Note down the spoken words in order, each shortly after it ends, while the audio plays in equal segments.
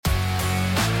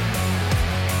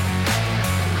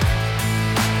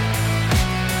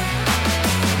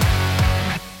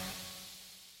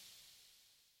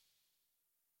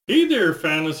Hey there,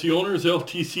 fantasy owners.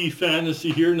 LTC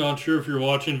Fantasy here. Not sure if you're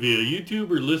watching via YouTube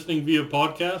or listening via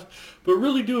podcast, but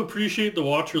really do appreciate the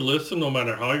watch or listen no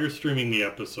matter how you're streaming the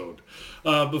episode.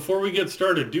 Before we get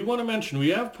started, do want to mention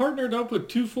we have partnered up with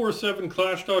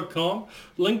 247clash.com.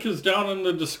 Link is down in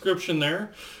the description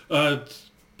there. It's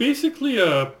basically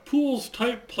a pools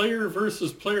type player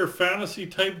versus player fantasy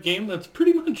type game that's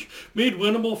pretty much made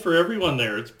winnable for everyone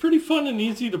there. It's pretty fun and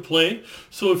easy to play.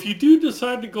 So if you do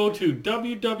decide to go to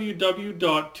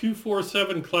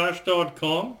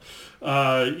www.247clash.com,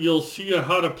 you'll see a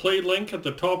how to play link at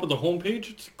the top of the homepage.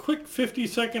 It's a quick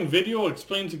 50-second video,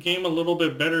 explains the game a little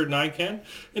bit better than I can.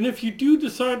 And if you do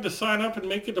decide to sign up and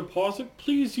make a deposit,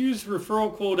 please use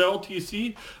referral code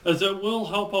LTC, as it will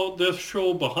help out this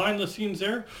show behind the scenes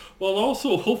there, while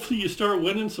also hopefully you start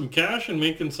winning some cash and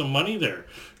making some money there.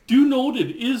 Do note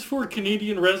it is for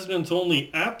Canadian residents only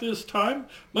at this time.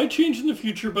 Might change in the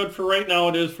future, but for right now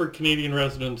it is for Canadian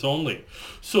residents only.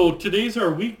 So today's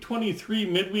our Week 23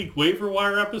 midweek waiver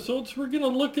wire episodes. We're going to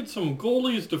look at some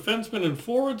goalies, defensemen, and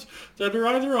forwards that are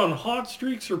either on hot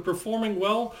streaks or performing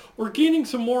well, or gaining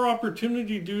some more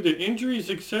opportunity due to injuries,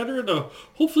 etc. to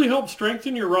hopefully help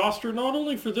strengthen your roster, not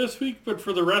only for this week, but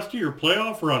for the rest of your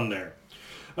playoff run there.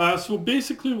 So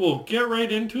basically we'll get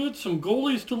right into it. Some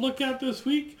goalies to look at this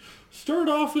week. Start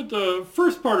off with the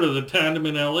first part of the tandem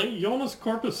in LA. Joonas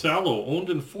Korpisalo, owned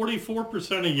in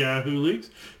 44% of Yahoo leagues.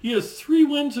 He has 3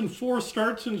 wins and 4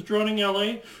 starts since joining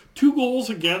LA. 2 goals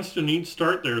against in each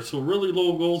start there, so really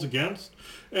low goals against.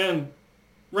 And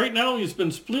right now he's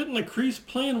been split in the crease,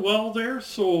 playing well there,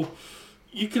 so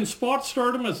you can spot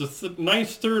start him as a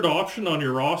nice third option on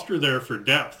your roster there for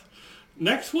depth.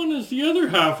 Next one is the other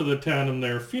half of the tandem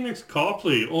there. Phoenix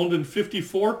Copley, owned in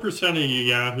 54% of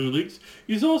Yahoo leagues.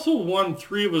 He's also won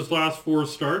 3 of his last 4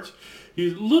 starts.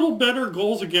 He's a little better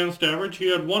goals against average.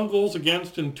 He had 1 goals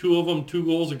against in 2 of them, 2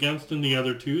 goals against in the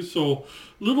other 2. So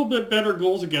a little bit better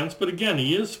goals against. But again,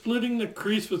 he is splitting the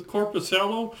crease with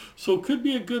Korpisalo. So it could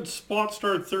be a good spot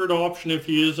start third option if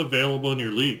he is available in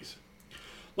your leagues.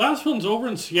 Last one's over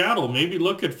in Seattle. Maybe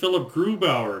look at Philip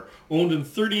Grubauer, owned in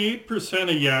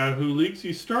 38% of Yahoo leagues.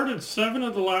 He started 7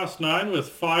 of the last 9 with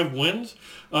 5 wins.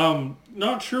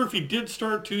 Not sure if he did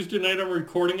start Tuesday night. I'm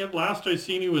recording it. Last I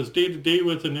seen he was day-to-day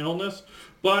with an illness,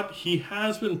 but he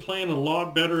has been playing a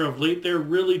lot better of late there,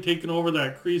 really taking over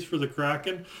that crease for the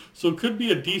Kraken. So it could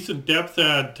be a decent depth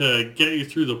add to get you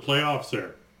through the playoffs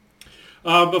there.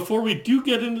 Before we do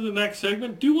get into the next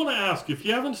segment, do want to ask, if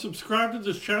you haven't subscribed to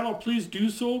this channel, please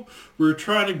do so. We're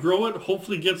trying to grow it,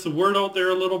 hopefully gets the word out there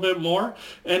a little bit more.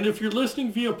 And if you're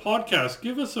listening via podcast,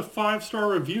 give us a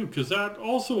 5-star review, because that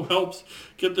also helps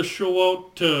get the show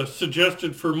out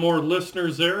suggested for more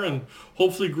listeners there, and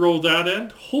hopefully grow that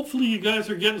end. Hopefully you guys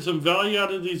are getting some value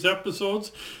out of these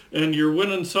episodes and you're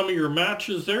winning some of your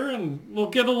matches there, and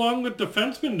we'll get along with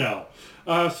defensemen now.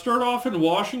 Start off in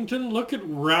Washington. Look at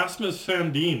Rasmus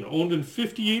Sandin, owned in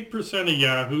 58% of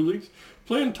Yahoo leagues,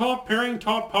 playing top pairing,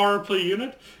 top power play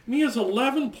unit, and he has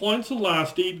 11 points in the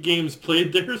last 8 games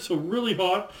played there, so really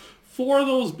hot. 4 of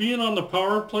those being on the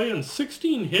power play and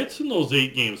 16 hits in those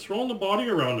 8 games, throwing the body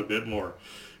around a bit more.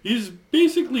 He's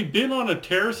basically been on a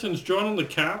tear since joining the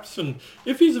Caps, and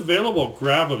if he's available,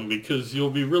 grab him, because you'll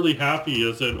be really happy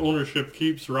as that ownership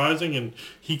keeps rising and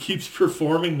he keeps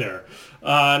performing there.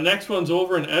 Next one's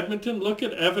over in Edmonton. Look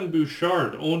at Evan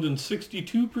Bouchard, owned in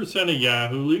 62% of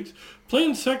Yahoo leagues,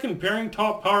 playing second pairing,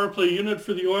 top power play unit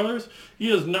for the Oilers. He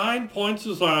has 9 points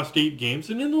his last 8 games,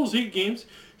 and in those 8 games,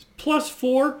 plus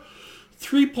 4,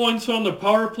 3 points on the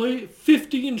power play,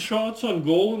 15 shots on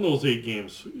goal in those 8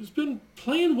 games. He's been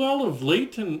playing well of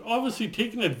late and obviously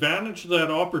taking advantage of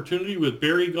that opportunity with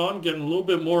Barry gone, getting a little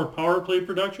bit more power play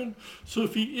production. So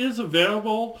if he is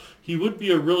available, he would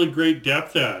be a really great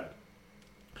depth add.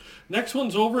 Next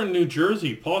one's over in New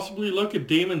Jersey. Possibly look at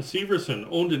Damon Severson,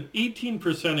 owned in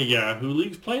 18% of Yahoo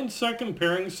leagues, playing second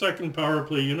pairing, second power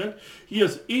play unit. He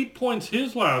has 8 points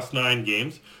his last 9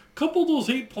 games. A couple of those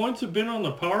 8 points have been on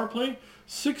the power play.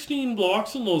 16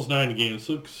 blocks in those 9 games,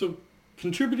 so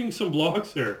contributing some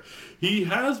blocks there. He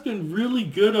has been really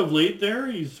good of late there.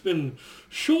 He's been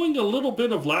showing a little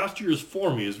bit of last year's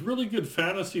form. He was really good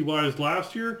fantasy-wise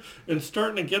last year and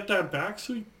starting to get that back,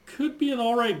 so he could be an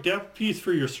alright depth piece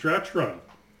for your stretch run.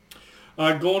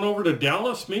 Going over to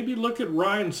Dallas, maybe look at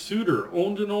Ryan Suter,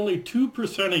 owned in only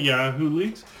 2% of Yahoo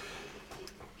leagues.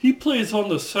 He plays on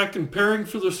the second pairing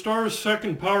for the Stars,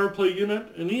 second power play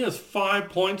unit, and he has 5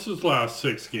 points his last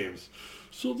 6 games.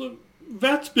 So the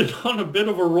vet's been on a bit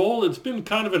of a roll. It's been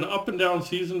kind of an up and down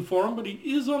season for him, but he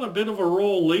is on a bit of a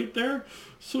roll late there,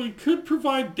 so he could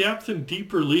provide depth in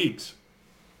deeper leagues.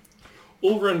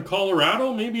 Over in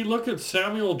Colorado, maybe look at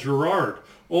Samuel Girard,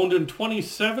 owned in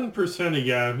 27% of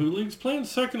Yahoo leagues, playing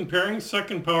second pairing,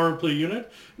 second power play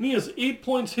unit, and he has 8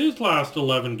 points his last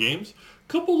 11 games.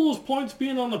 A couple of those points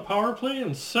being on the power play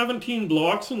and 17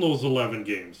 blocks in those 11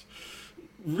 games.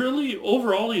 Really,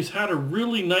 overall, he's had a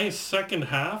really nice second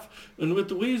half, and with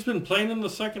the way he's been playing in the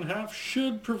second half,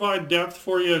 should provide depth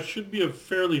for you. Should be a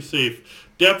fairly safe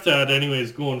depth add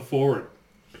anyways going forward.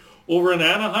 Over in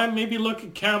Anaheim, maybe look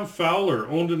at Cam Fowler,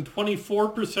 owned in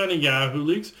 24% of Yahoo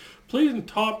leagues, plays in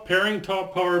top pairing,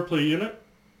 top power play unit,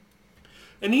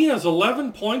 and he has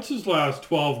 11 points his last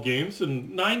 12 games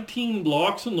and 19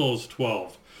 blocks in those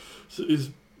 12. So he's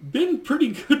been pretty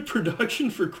good production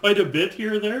for quite a bit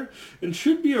here there, and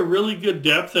should be a really good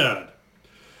depth add.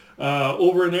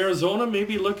 Over in Arizona,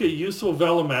 maybe look at Juuso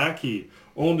Välimäki,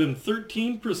 owned in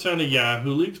 13% of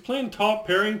Yahoo leagues, playing top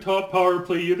pairing, top power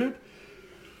play unit.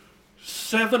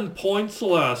 7 points the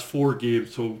last 4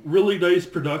 games, so really nice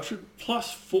production.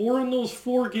 Plus 4 in those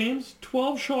 4 games,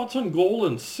 12 shots on goal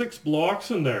and 6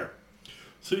 blocks in there.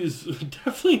 So he's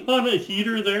definitely on a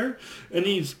heater there, and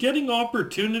he's getting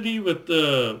opportunity with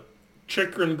the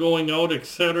Chychrun going out,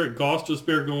 etc.,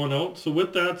 Gostisbehere going out. So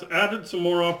with that, it's added some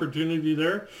more opportunity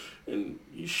there, and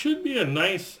he should be a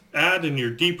nice add in your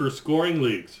deeper scoring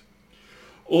leagues.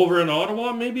 Over in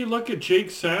Ottawa, maybe look at Jake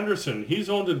Sanderson. He's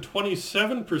owned in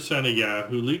 27% of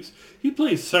Yahoo leagues. He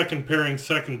plays second pairing,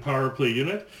 second power play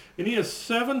unit, and he has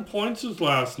 7 points his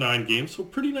last 9 games, so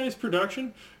pretty nice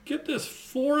production. Get this,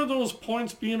 4 of those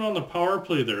points being on the power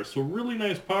play there, so really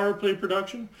nice power play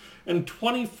production, and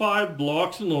 25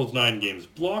 blocks in those 9 games,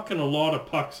 blocking a lot of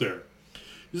pucks there.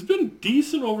 He's been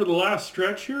decent over the last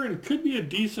stretch here and could be a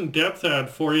decent depth add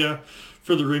for you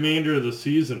for the remainder of the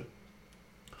season.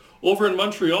 Over in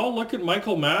Montreal, look at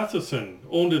Michael Matheson,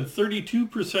 owned in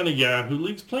 32% of Yahoo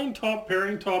leagues, playing top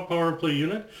pairing, top power play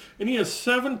unit, and he has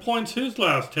 7 points his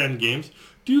last 10 games.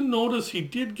 Do notice he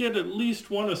did get at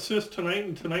least 1 assist tonight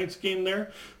in tonight's game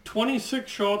there, 26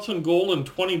 shots on goal and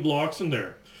 20 blocks in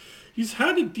there. He's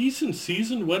had a decent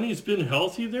season when he's been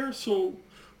healthy there, so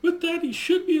with that he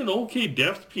should be an okay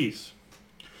depth piece.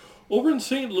 Over in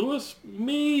St. Louis,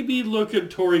 maybe look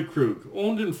at Torrey Krug,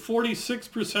 owned in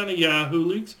 46% of Yahoo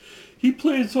leagues. He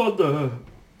plays on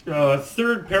the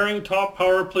third pairing top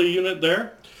power play unit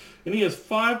there, and he has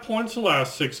 5 points the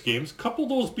last 6 games, couple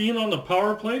those being on the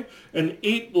power play, and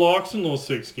 8 blocks in those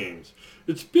 6 games.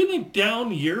 It's been a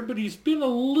down year, but he's been a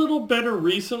little better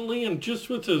recently, and just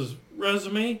with his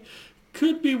resume,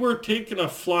 could be worth taking a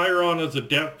flyer on as a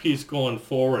depth piece going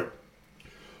forward.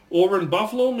 Over in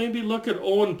Buffalo, maybe look at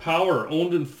Owen Power,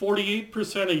 owned in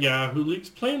 48% of Yahoo leagues,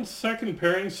 playing second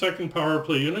pairing, second power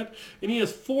play unit, and he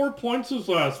has 4 points his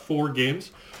last 4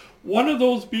 games, 1 of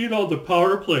those being on the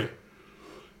power play.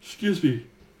 Excuse me.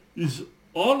 He's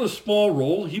on a small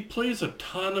role. He plays a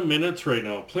ton of minutes right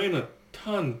now, playing a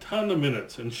ton of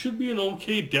minutes, and should be an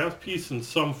okay depth piece in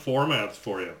some formats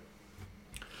for you.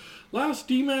 Last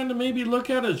D-man to maybe look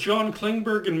at is John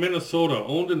Klingberg in Minnesota,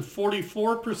 owned in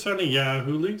 44% of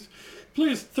Yahoo leagues. He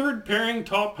plays third pairing,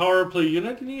 top power play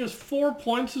unit, and he has 4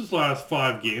 points his last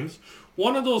 5 games.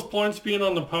 1 of those points being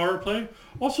on the power play.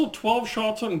 Also 12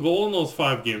 shots on goal in those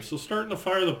 5 games, so starting to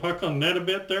fire the puck on net a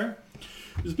bit there.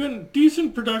 He's been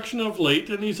decent production of late,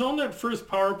 and he's on that first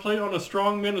power play on a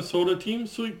strong Minnesota team,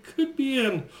 so he could be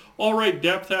an alright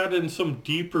depth add in some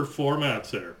deeper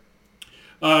formats there.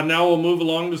 Now we'll move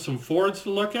along to some forwards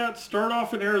to look at. Start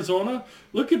off in Arizona.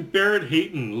 Look at Barrett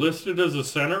Hayton, listed as a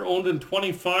center, owned in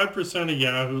 25% of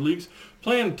Yahoo leagues,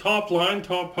 playing top line,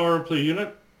 top power play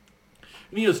unit.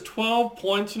 And he has 12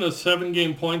 points in a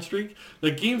 7-game point streak. The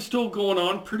game's still going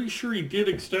on. Pretty sure he did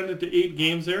extend it to 8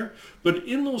 games there. But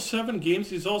in those 7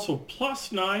 games, he's also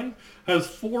plus 9, has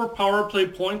 4 power play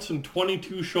points and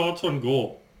 22 shots on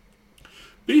goal.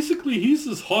 Basically, he's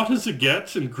as hot as it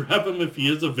gets, and grab him if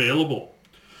he is available.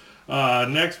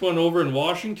 Next one over in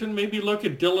Washington, maybe look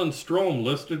at Dylan Strome,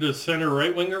 listed as center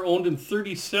right winger, owned in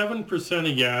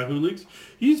 37% of Yahoo leagues.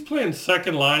 He's playing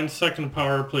second line, second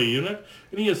power play unit,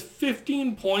 and he has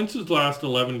 15 points his last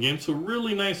 11 games, so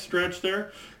really nice stretch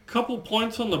there. Couple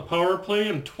points on the power play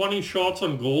and 20 shots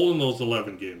on goal in those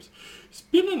 11 games. It's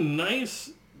been a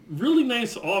really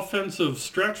nice offensive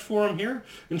stretch for him here,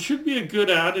 and should be a good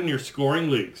add in your scoring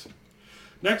leagues.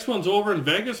 Next one's over in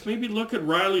Vegas. Maybe look at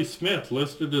Riley Smith,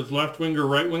 listed as left winger,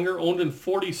 right winger, owned in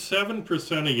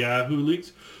 47% of Yahoo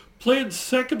leagues. Played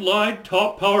second line,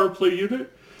 top power play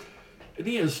unit. And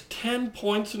he has 10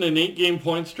 points in an 8-game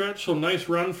point stretch, so nice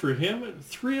run for him. And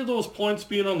 3 of those points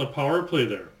being on the power play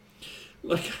there.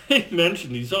 Like I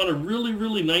mentioned, he's on a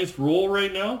really nice roll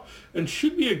right now, and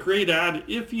should be a great add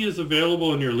if he is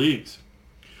available in your leagues.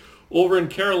 Over in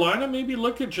Carolina, maybe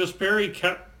look at Jesperi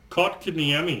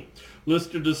Kotkaniemi,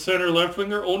 listed as center left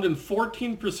winger, owned in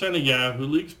 14% of Yahoo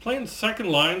leagues, playing second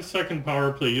line, second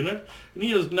power play unit, and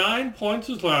he has 9 points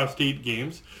his last 8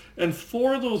 games, and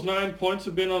 4 of those 9 points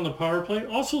have been on the power play,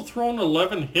 also thrown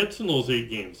 11 hits in those 8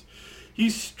 games.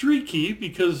 He's streaky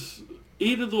because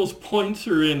 8 of those points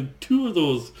are in 2 of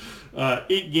those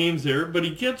 8 games there, but he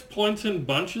gets points in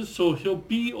bunches, so he'll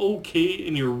be okay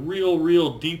in your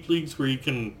real deep leagues where you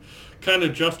can kind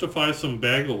of justify some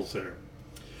bagels there.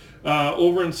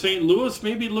 Over in St. Louis,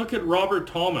 maybe look at Robert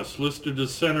Thomas, listed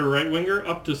as center right winger,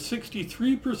 up to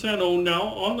 63% owned now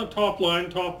on the top line,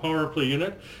 top power play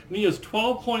unit, and he has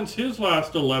 12 points his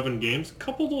last 11 games, a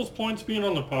couple of those points being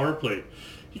on the power play.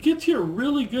 He gets you a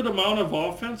really good amount of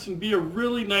offense and be a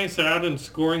really nice add in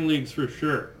scoring leagues for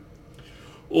sure.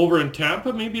 Over in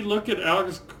Tampa, maybe look at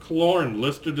Alex Killorn,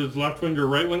 listed as left winger,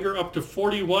 right winger, up to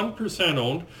 41%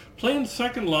 owned, playing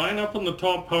second line up on the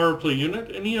top power play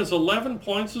unit, and he has 11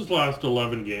 points his last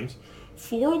 11 games.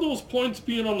 4 of those points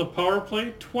being on the power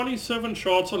play, 27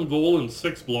 shots on goal and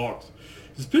 6 blocks.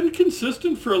 He's been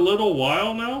consistent for a little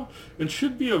while now and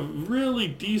should be a really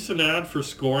decent add for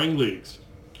scoring leagues.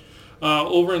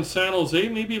 Over in San Jose,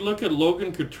 maybe look at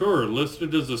Logan Couture,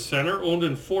 listed as a center, owned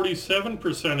in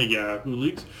 47% of Yahoo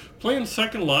leagues, playing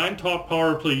second line, top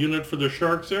power play unit for the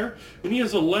Sharks there, and he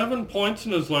has 11 points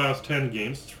in his last 10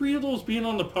 games, 3 of those being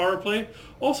on the power play,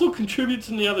 also contributes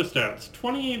in the other stats,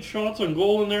 28 shots on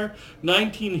goal in there,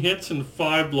 19 hits and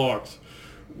 5 blocks.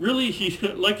 Really, he,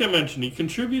 like I mentioned, he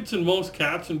contributes in most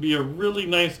Cats and be a really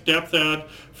nice depth add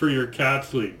for your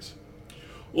Cats leagues.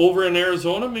 Over in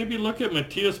Arizona, maybe look at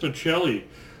Matias Maccelli,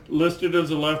 listed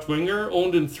as a left winger,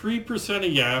 owned in 3%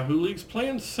 of Yahoo leagues,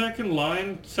 playing second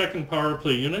line, second power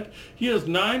play unit. He has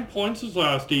 9 points his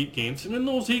last 8 games, and in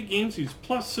those 8 games he's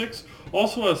 +6,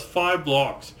 also has 5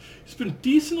 blocks. He's been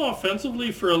decent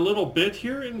offensively for a little bit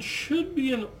here and should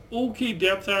be an okay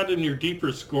depth add in your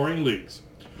deeper scoring leagues.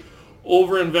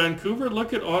 Over in Vancouver,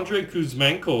 look at Andrei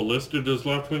Kuzmenko, listed as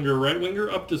left winger, right winger,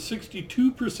 up to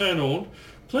 62% owned,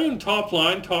 playing top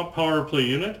line, top power play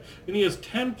unit, and he has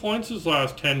 10 points his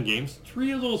last 10 games,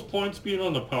 3 of those points being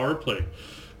on the power play.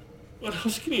 What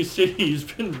else can you say? He's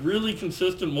been really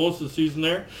consistent most of the season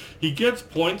there. He gets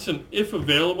points, and if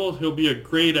available, he'll be a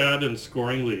great add in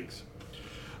scoring leagues.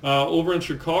 Over in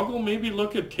Chicago, maybe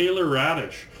look at Taylor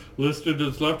Radish, listed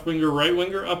as left winger, right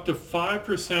winger, up to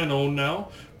 5% owned now,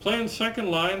 playing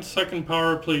second line, second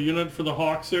power play unit for the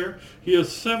Hawks there. He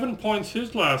has 7 points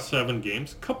his last 7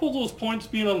 games. A couple of those points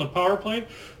being on the power play.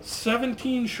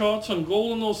 17 shots on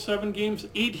goal in those 7 games,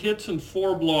 8 hits and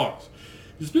 4 blocks.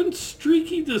 He's been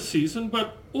streaky this season,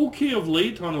 but okay of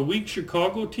late on a weak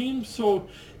Chicago team, so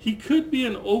he could be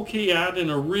an okay add in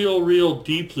a real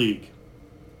deep league.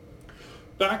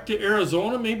 Back to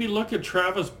Arizona, maybe look at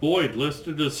Travis Boyd,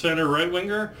 listed as center right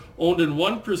winger, owned in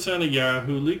 1% of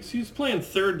Yahoo leagues. He's playing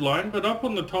third line, but up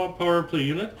on the top power play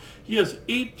unit. He has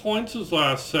 8 points his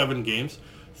last 7 games.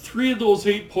 3 of those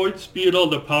 8 points being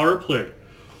on the power play.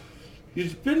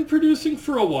 He's been producing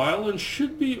for a while and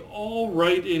should be all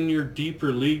right in your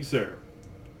deeper leagues there.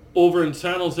 Over in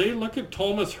San Jose, look at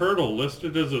Thomas Hertl,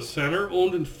 listed as a center,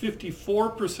 owned in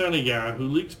 54% of Yahoo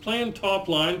leagues, playing top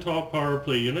line, top power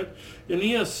play unit, and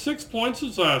he has 6 points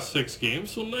his last 6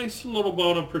 games, so nice little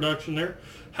bout of production there.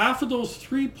 Half of those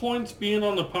 3 points being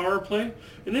on the power play,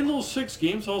 and in those 6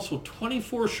 games, also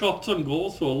 24 shots on goal,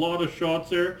 so a lot of shots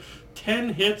there,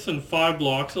 10 hits and 5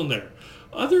 blocks on there.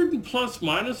 Other than plus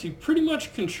minus, he pretty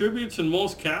much contributes in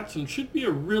most Cats and should be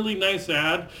a really nice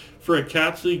add for a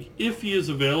Cats league if he is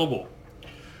available.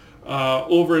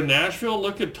 Over in Nashville,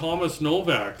 look at Thomas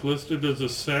Novak, listed as a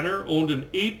center, owned in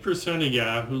 8% of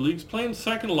Yahoo leagues, playing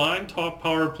second line, top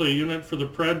power play unit for the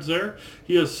Preds there.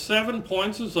 He has 7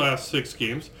 points his last 6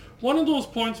 games, 1 of those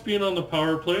points being on the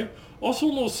power play. Also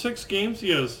in those 6 games, he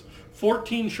has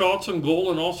 14 shots on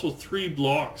goal and also 3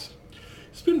 blocks.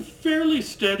 He's been fairly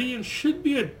steady and should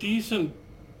be a decent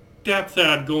depth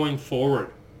add going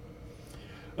forward.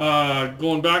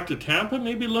 Going back to Tampa,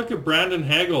 maybe look at Brandon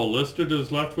Hagel, listed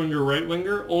as left winger, right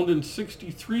winger, owned in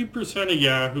 63% of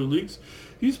Yahoo leagues.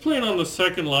 He's playing on the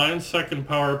second line, second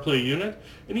power play unit,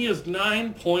 and he has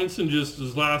 9 points in just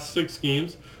his last 6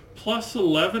 games, plus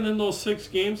 11 in those 6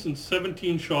 games and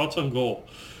 17 shots on goal.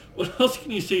 What else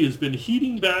can you say? He's been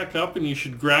heating back up, and you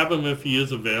should grab him if he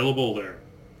is available there.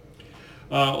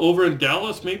 Over in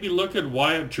Dallas, maybe look at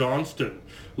Wyatt Johnston,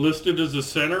 listed as a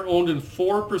center, owned in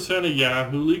 4% of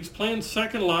Yahoo leagues, playing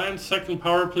second line, second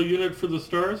power play unit for the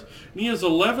Stars. And he has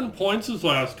 11 points his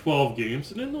last 12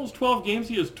 games. And in those 12 games,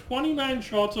 he has 29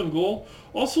 shots on goal,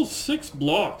 also 6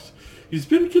 blocks. He's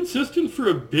been consistent for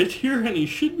a bit here, and he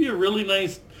should be a really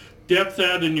nice depth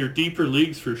add in your deeper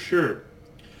leagues for sure.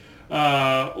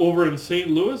 Over in St.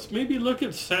 Louis, maybe look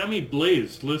at Sammy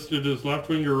Blaze, listed as left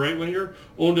winger, right winger,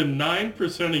 owned in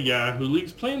 9% of Yahoo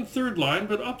leagues, playing third line,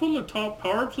 but up on the top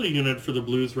power play unit for the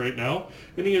Blues right now.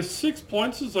 And he has 6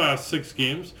 points his last 6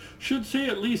 games. Should say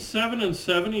at least 7 and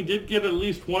 7. He did get at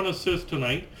least 1 assist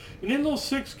tonight. And in those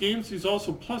 6 games, he's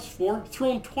also +4,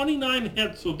 thrown 29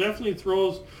 hits, so definitely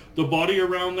throws the body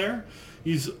around there.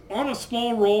 He's on a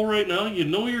small roll right now. You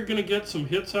know you're going to get some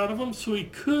hits out of him, so he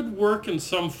could work in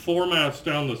some formats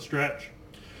down the stretch.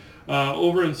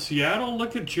 Over in Seattle,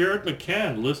 look at Jared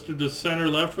McCann, listed as center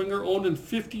left winger, owned in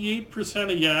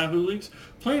 58% of Yahoo leagues,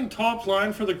 playing top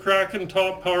line for the Kraken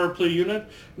top power play unit,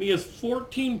 and he has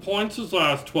 14 points his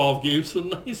last 12 games, so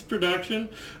nice production.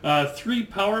 3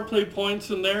 power play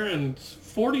points in there, and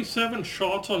 47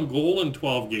 shots on goal in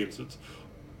 12 games. It's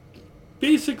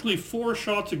basically 4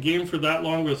 shots a game for that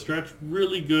long of a stretch.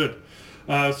 Really good.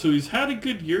 So he's had a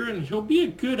good year, and he'll be a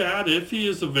good add if he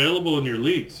is available in your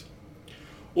leagues.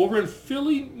 Over in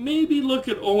Philly, maybe look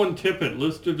at Owen Tippett,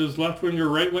 listed as left winger,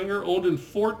 right winger, owned in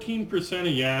 14% of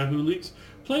Yahoo leagues,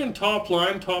 playing top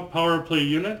line, top power play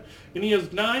unit, and he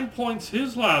has 9 points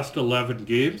his last 11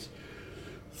 games.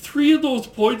 3 of those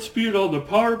points being on the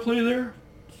power play there.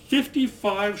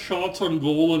 55 shots on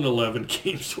goal in 11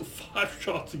 games, so 5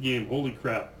 shots a game. Holy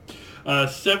crap.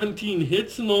 17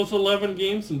 hits in those 11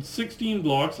 games and 16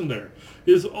 blocks in there.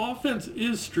 His offense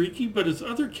is streaky, but his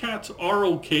other cats are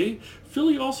okay.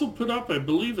 Philly also put up, I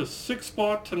believe, a 6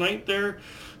 spot tonight there,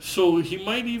 so he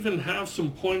might even have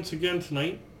some points again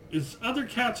tonight. His other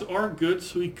cats are good,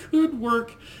 so he could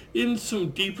work in some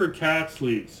deeper cats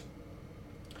leagues.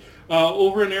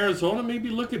 Over in Arizona, maybe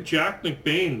look at Jack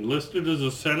McBain, listed as a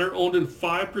center, owned in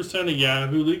 5% of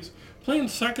Yahoo leagues, playing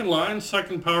second line,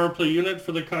 second power play unit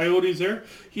for the Coyotes there.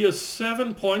 He has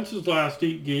 7 points his last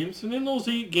 8 games, and in those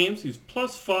 8 games, he's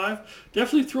 +5.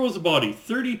 Definitely throws a body.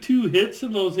 32 hits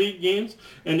in those 8 games,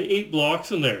 and 8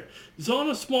 blocks in there. He's on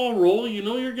a small roll. You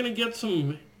know you're going to get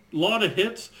a lot of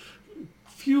hits.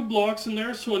 Few blocks in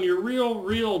there, so in your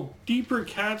real deeper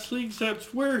Cats leagues,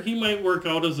 that's where he might work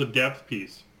out as a depth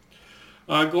piece.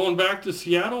 Going back to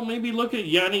Seattle, maybe look at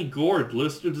Yanni Gourde,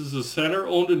 listed as a center,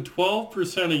 owned in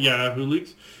 12% of Yahoo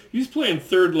leagues. He's playing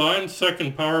third line,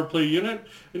 second power play unit,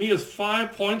 and he has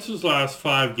 5 points his last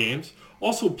 5 games.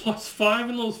 Also +5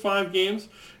 in those 5 games,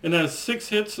 and has 6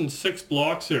 hits and 6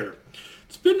 blocks there.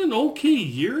 It's been an okay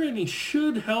year, and he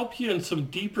should help you in some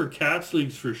deeper Cats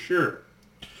leagues for sure.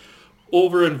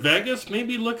 Over in Vegas,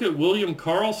 maybe look at William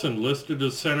Karlsson, listed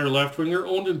as center left winger,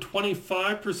 owned in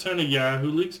 25% of Yahoo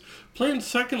leagues, playing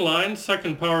second line,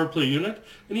 second power play unit,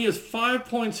 and he has 5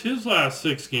 points his last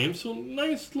 6 games, so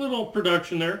nice little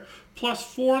production there.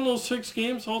 +4 in those 6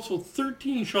 games, also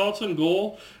 13 shots on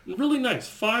goal, and really nice,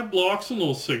 5 blocks in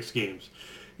those 6 games.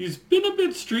 He's been a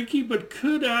bit streaky, but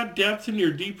could add depth in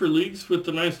your deeper leagues with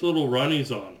the nice little run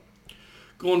he's on.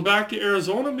 Going back to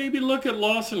Arizona, maybe look at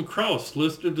Lawson Krause,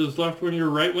 listed as left winger,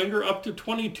 right winger, up to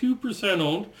 22%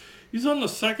 owned. He's on the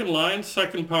second line,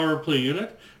 second power play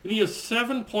unit, and he has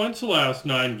 7 points the last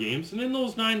 9 games. And in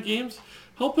those 9 games,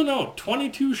 helping out,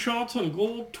 22 shots on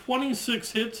goal,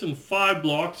 26 hits, and 5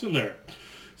 blocks in there.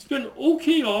 It's been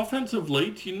okay offensive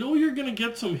late. You know you're going to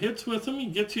get some hits with him. He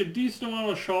gets you a decent amount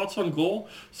of shots on goal,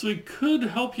 so he could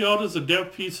help you out as a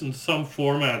depth piece in some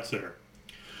formats there.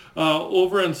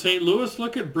 Over in St. Louis,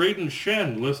 look at Braden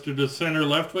Shen, listed as center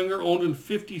left winger, owned in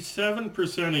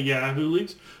 57% of Yahoo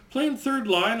leagues, playing third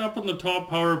line up on the top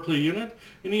power play unit,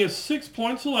 and he has 6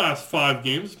 points the last 5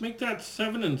 games. Make that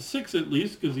 7 and 6 at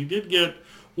least, because he did get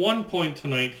 1 point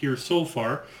tonight here so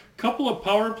far. Couple of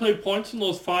power play points in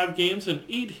those 5 games and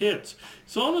 8 hits.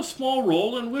 He's on a small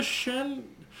roll, and with Shen,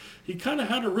 he kind of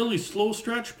had a really slow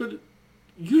stretch, but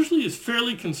usually is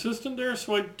fairly consistent there,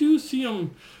 so I do see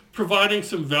him providing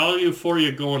some value for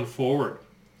you going forward.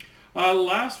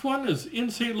 Last one is in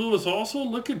St. Louis also.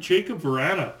 Look at Jacob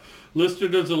Vrana,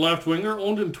 listed as a left winger,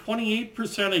 owned in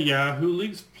 28% of Yahoo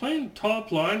leagues, playing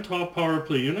top line, top power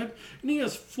play unit, and he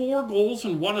has 4 goals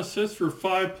and 1 assist for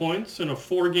 5 points in a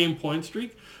 4-game point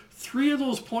streak. 3 of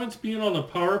those points being on the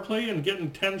power play and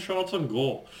getting 10 shots on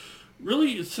goal.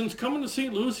 Really, since coming to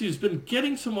St. Louis, he's been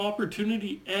getting some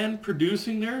opportunity and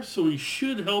producing there, so he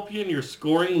should help you in your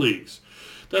scoring leagues.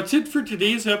 That's it for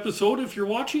today's episode. If you're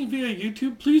watching via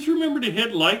YouTube, please remember to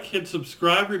hit like, hit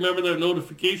subscribe, remember that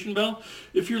notification bell.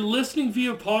 If you're listening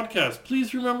via podcast,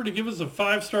 please remember to give us a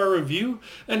 5-star review.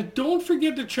 And don't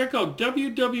forget to check out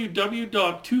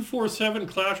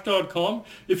www.247clash.com.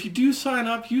 If you do sign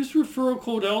up, use referral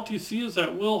code LTC as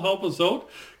that will help us out.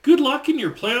 Good luck in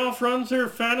your playoff runs there,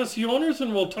 fantasy owners,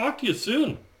 and we'll talk to you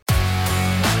soon.